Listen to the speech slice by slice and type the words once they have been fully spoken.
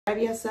Grab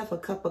yourself a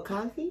cup of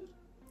coffee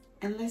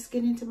and let's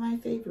get into my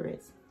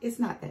favorites. It's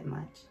not that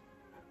much.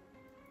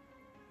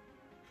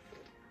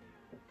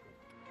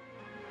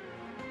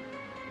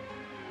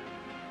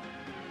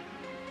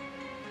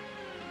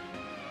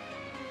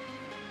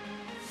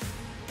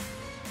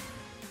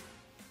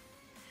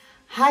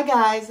 Hi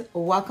guys,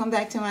 welcome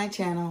back to my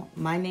channel.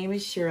 My name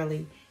is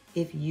Shirley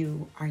if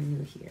you are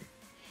new here.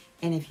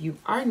 And if you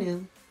are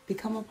new,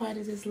 become a part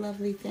of this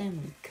lovely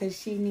family because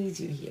she needs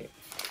you here.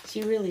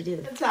 She really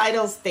did. The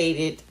title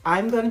stated,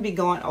 I'm going to be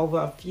going over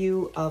a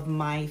few of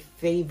my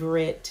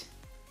favorite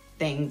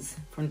things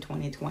from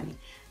 2020.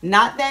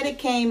 Not that it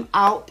came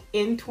out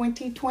in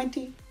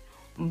 2020,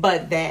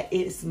 but that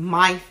is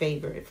my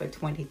favorite for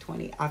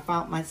 2020. I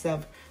found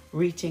myself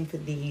reaching for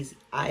these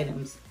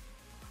items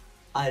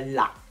a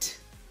lot.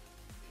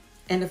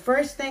 And the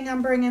first thing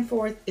I'm bringing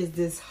forth is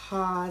this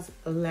Haus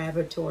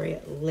Laboratories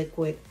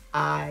liquid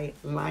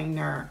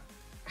eyeliner.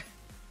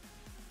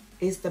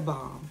 It's the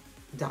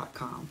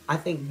balm.com. I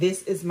think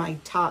this is my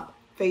top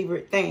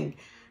favorite thing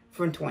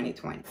from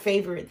 2020.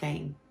 Favorite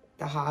thing,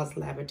 the Haus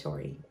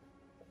Laboratories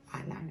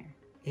eyeliner.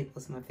 It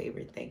was my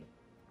favorite thing.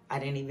 I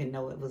didn't even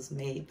know it was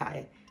made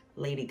by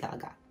Lady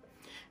Gaga.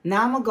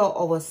 Now I'm gonna go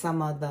over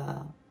some of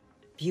the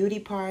beauty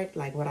part,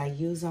 like what I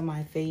use on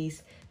my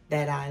face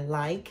that I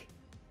like,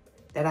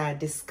 that I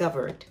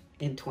discovered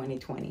in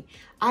 2020.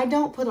 I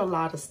don't put a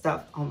lot of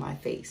stuff on my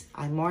face.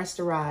 I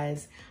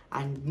moisturize,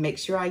 I make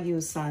sure I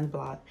use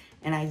sunblock,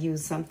 and I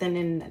use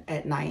something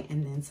at night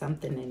and then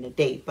something in the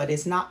day, but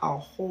it's not a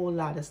whole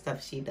lot of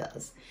stuff she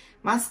does.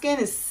 My skin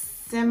is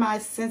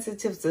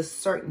semi-sensitive to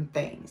certain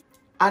things.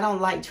 I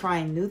don't like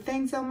trying new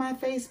things on my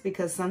face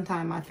because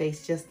sometimes my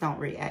face just don't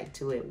react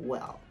to it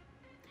well.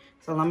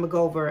 So I'm gonna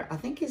go over, I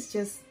think it's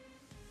just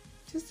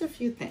a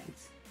few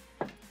things.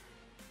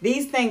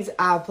 These things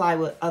I apply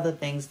with other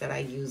things that I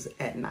use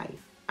at night.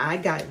 I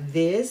got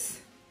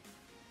this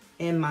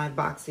in my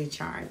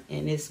BoxyCharm,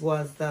 and this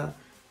was the,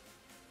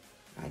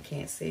 I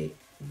can't say,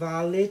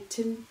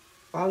 Volatin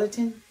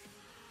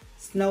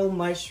Snow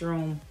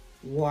Mushroom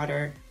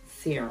Water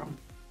Serum.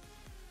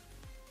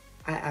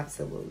 I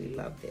absolutely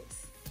love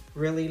this.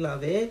 Really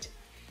love it.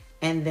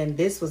 And then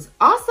this was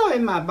also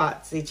in my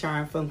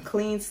BoxyCharm from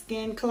Clean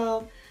Skin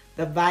Club,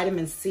 the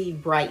Vitamin C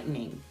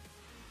Brightening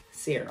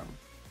Serum.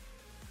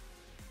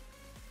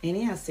 And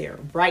yeah,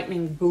 serum,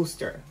 brightening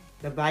booster,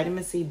 the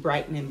vitamin C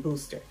brightening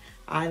booster.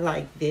 I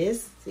like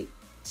this. See,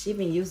 she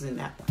been using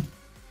that one.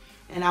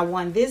 And I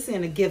won this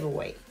in a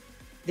giveaway.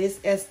 This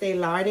Estee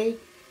Lauder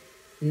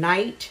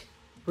Night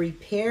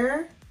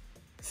Repair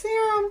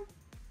Serum.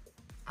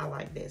 I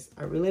like this.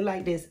 I really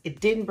like this. It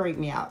didn't break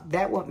me out.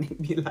 That what made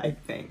me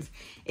like things.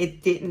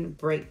 It didn't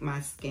break my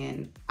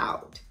skin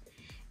out.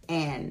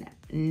 And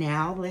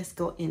now let's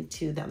go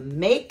into the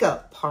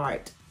makeup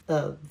part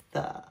of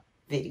the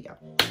video.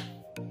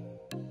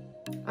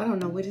 I don't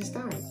know where to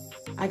start.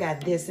 I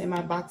got this in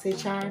my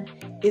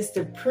BoxyCharm. It's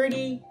the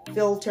Pretty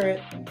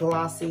Filtered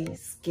Glossy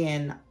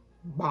Skin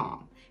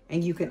Balm.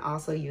 And you can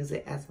also use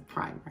it as a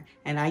primer.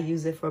 And I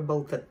use it for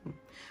both of them.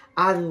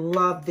 I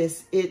love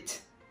this.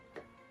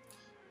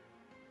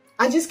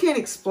 I just can't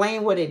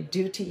explain what it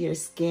do to your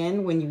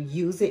skin when you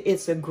use it.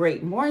 It's a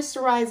great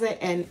moisturizer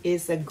and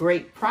it's a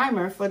great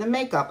primer for the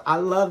makeup. I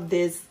love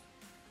this.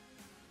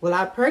 Will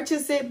I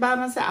purchase it by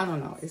myself? I don't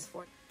know. It's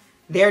for,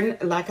 they're,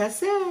 like I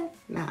said,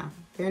 nah.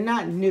 They're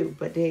not new,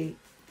 but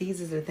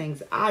these are the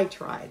things I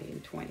tried in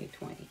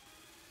 2020.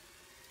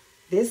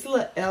 This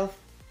little e.l.f.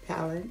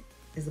 palette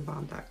is a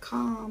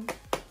balm.com.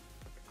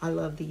 I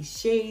love these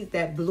shades.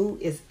 That blue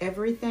is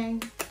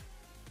everything.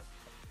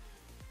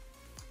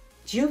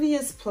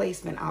 Juvia's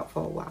place been out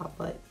for a while,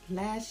 but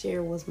last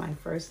year was my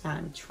first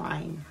time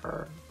trying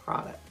her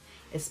product,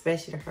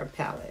 especially her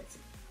palettes.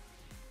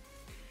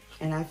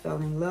 And I fell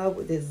in love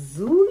with this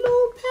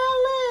Zulu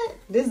palette.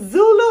 This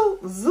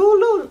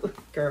Zulu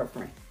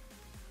girlfriend.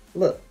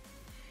 Look,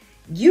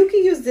 you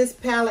can use this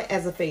palette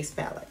as a face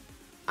palette.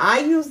 I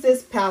use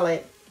this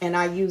palette and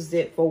I used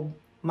it for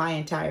my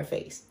entire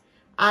face.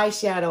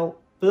 Eyeshadow,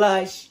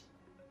 blush,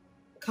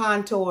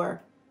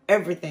 contour,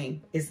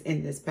 everything is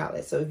in this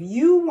palette. So if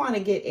you want to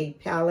get a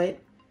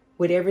palette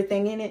with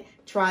everything in it,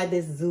 try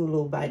this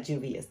Zulu by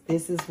Juvia's.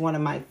 This is one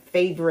of my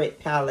favorite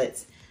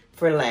palettes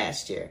for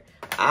last year.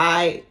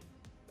 I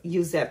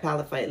used that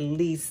palette for at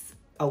least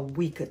a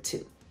week or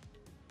two.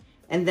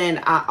 And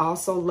then I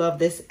also love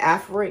this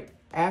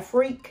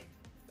Afrique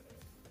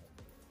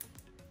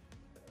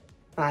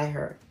by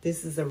her.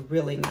 This is a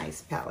really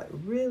nice palette.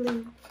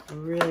 Really,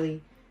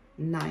 really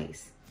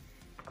nice.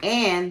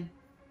 And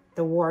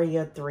the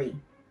Warrior 3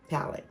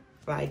 palette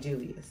by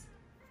Juvia's.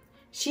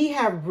 She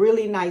have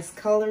really nice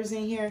colors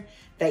in here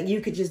that you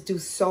could just do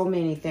so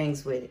many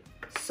things with it.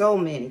 So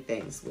many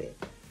things with.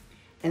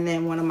 And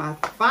then one of my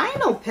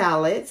final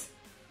palettes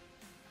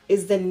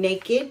is the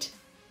Naked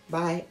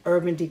by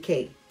Urban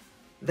Decay.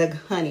 The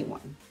honey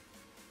one.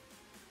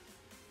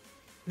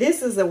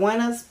 This is a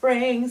winter,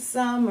 spring,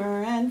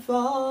 summer, and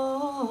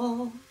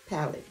fall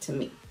palette to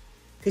me.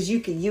 Because you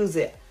could use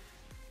it.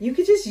 You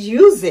could just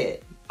use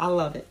it. I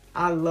love it.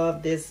 I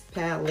love this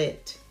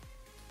palette.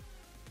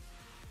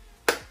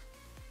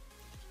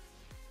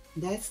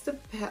 That's the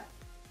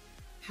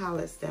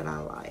palettes that I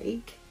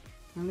like.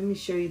 Now let me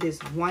show you this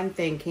one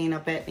thing came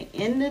up at the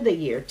end of the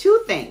year.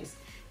 Two things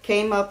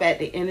came up at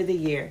the end of the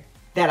year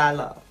that I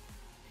love.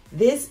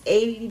 This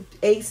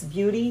Ace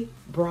Beauty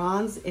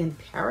Bronze in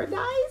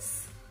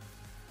Paradise.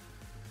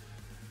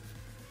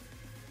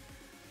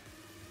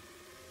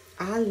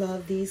 I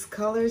love these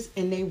colors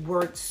and they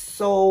work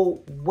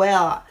so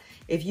well.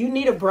 If you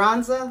need a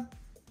bronzer,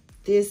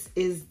 this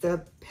is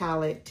the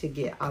palette to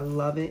get. I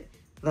love it,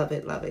 love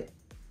it, love it.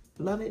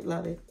 Love it,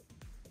 love it.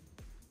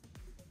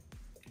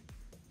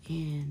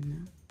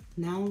 And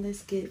now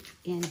let's get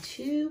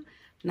into,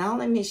 now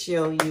let me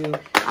show you.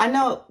 I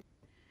know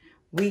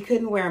we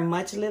couldn't wear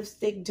much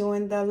lipstick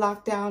during the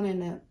lockdown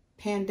and the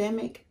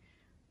pandemic,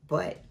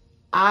 but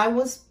I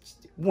was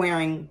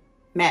wearing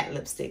matte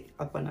lipstick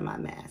up under my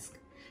mask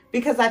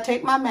because I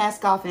take my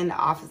mask off in the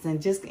office,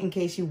 and just in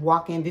case you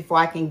walk in before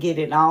I can get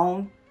it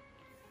on,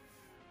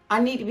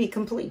 I need to be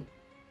complete.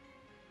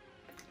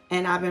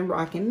 And I've been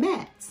rocking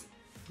mattes.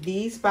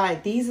 These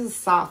are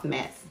soft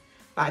mattes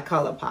by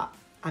ColourPop.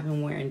 I've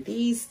been wearing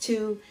these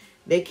two.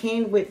 They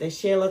came with the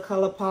Shayla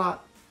ColourPop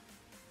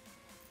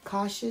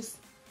Cautious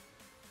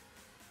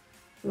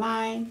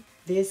line.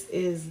 This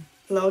is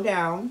Slow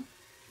Down.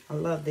 I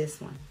love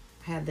this one.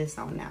 I have this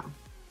on now.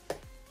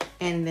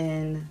 And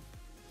then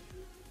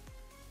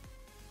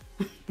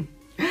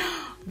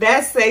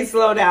that says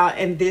Slow Down,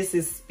 and this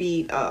is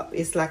Speed Up.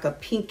 It's like a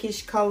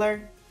pinkish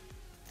color.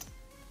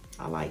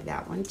 I like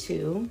that one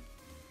too.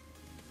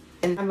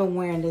 And I've been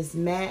wearing this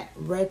matte,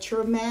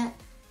 retro matte.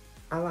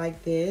 I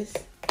like this.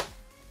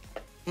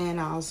 And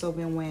I also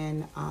been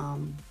wearing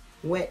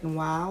Wet n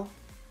Wild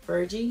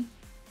Fergie.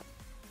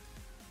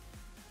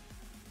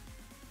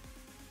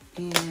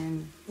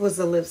 And it was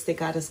a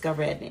lipstick I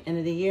discovered at the end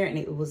of the year, and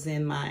it was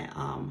in my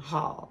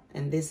haul.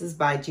 And this is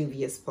by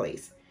Juvia's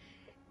Place.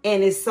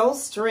 And it's so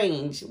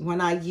strange, when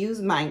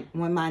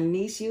my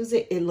niece used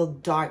it, it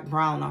looked dark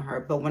brown on her.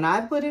 But when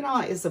I put it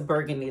on, it's a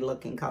burgundy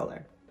looking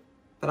color.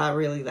 But I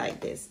really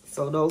like this.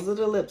 So those are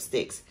the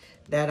lipsticks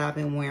that I've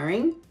been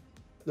wearing,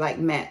 like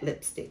matte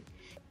lipstick.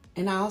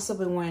 And I also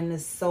been wearing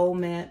this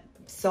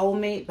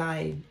Soulmate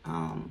by,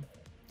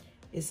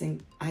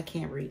 I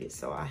can't read it,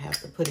 so I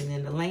have to put it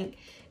in the link.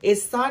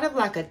 It's sort of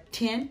like a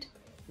tint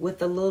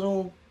with a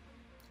little,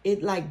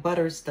 it like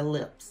butters the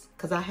lips,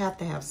 because I have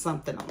to have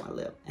something on my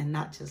lip and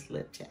not just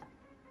lip chat.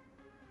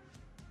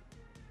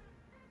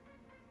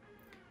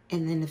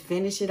 And then to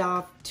finish it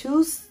off,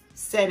 two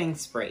setting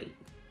spray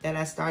that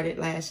I started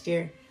last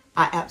year.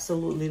 I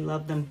absolutely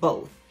love them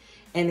both.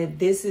 And if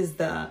this is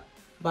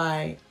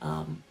by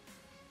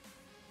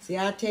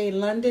Ciate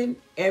London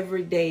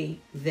Everyday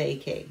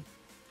Vacay.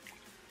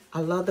 I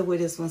love the way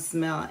this one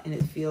smells, and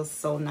it feels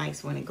so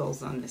nice when it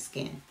goes on the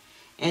skin.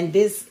 And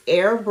this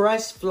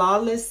Airbrush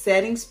Flawless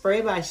Setting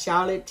Spray by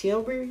Charlotte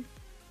Tilbury.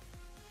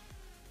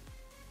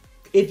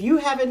 If you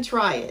haven't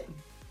tried it,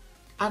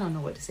 I don't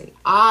know what to say.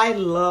 I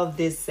love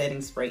this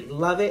setting spray.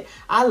 Love it.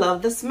 I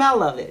love the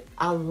smell of it.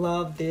 I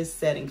love this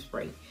setting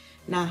spray.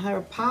 Now her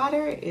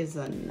powder is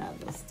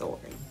another story.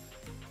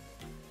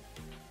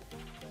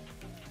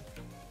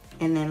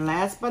 And then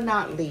last but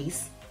not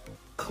least,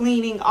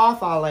 cleaning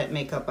off all that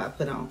makeup I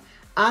put on.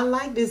 I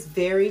like this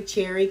Very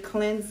Cherry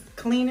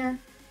Cleaner.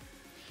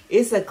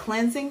 It's a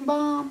cleansing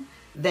balm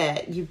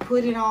that you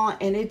put it on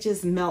and it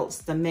just melts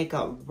the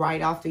makeup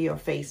right off of your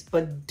face.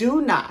 But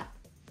do not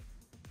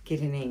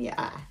get it in your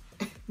eye.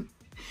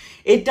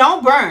 It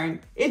don't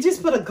burn. It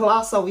just put a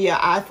gloss over your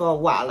eye for a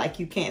while, like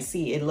you can't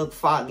see it. It look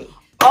foggy.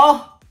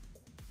 Oh,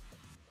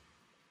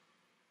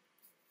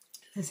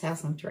 let's have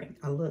some drink.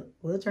 A little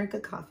drink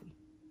of coffee.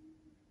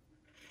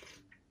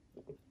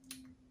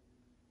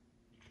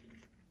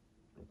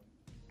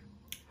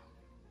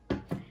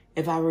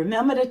 If I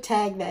remember to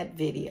tag that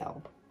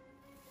video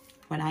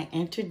when I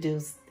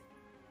introduced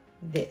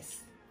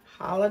this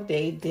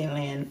Holiday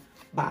Blend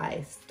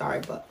by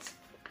Starbucks.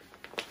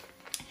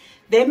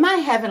 They might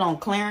have it on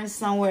clearance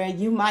somewhere.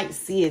 You might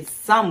see it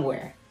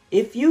somewhere.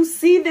 If you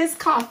see this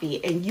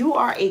coffee and you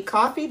are a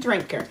coffee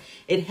drinker,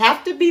 it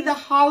have to be the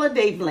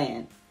Holiday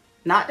Blend,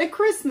 not the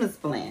Christmas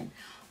blend,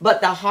 but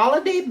the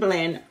Holiday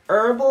Blend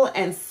Herbal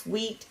and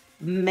Sweet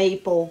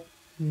Maple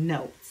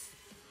Notes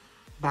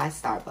by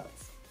Starbucks.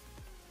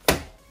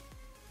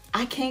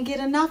 I can't get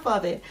enough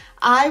of it.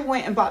 I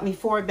went and bought me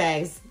 4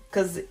 bags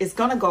because it's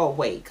going to go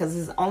away because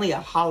it's only a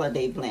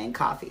holiday blend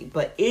coffee.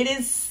 But it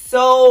is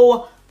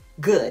so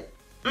good.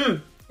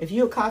 If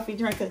you're a coffee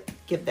drinker,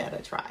 give that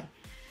a try.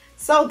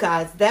 So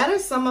guys, that are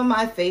some of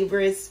my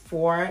favorites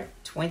for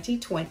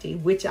 2020,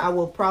 which I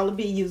will probably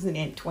be using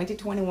in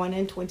 2021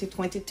 and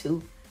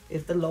 2022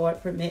 if the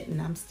Lord permit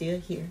and I'm still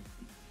here.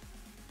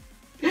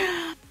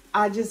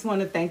 I just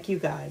want to thank you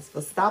guys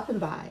for stopping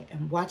by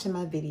and watching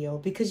my video,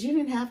 because you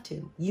didn't have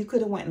to. You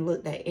could have went and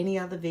looked at any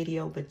other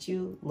video, but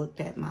you looked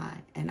at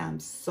mine, and I'm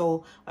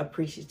so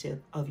appreciative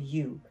of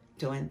you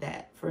doing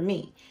that for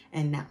me.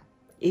 And now,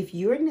 if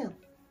you're new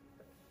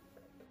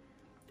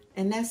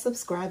and that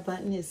subscribe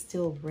button is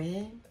still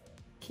red,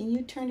 can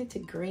you turn it to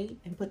gray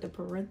and put the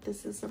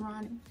parenthesis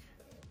around it?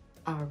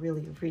 I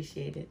really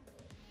appreciate it.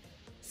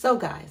 So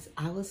guys,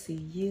 I will see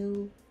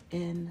you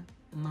in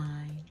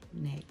my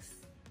next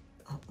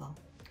upload.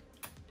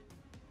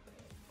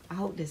 I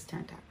hope this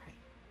turned out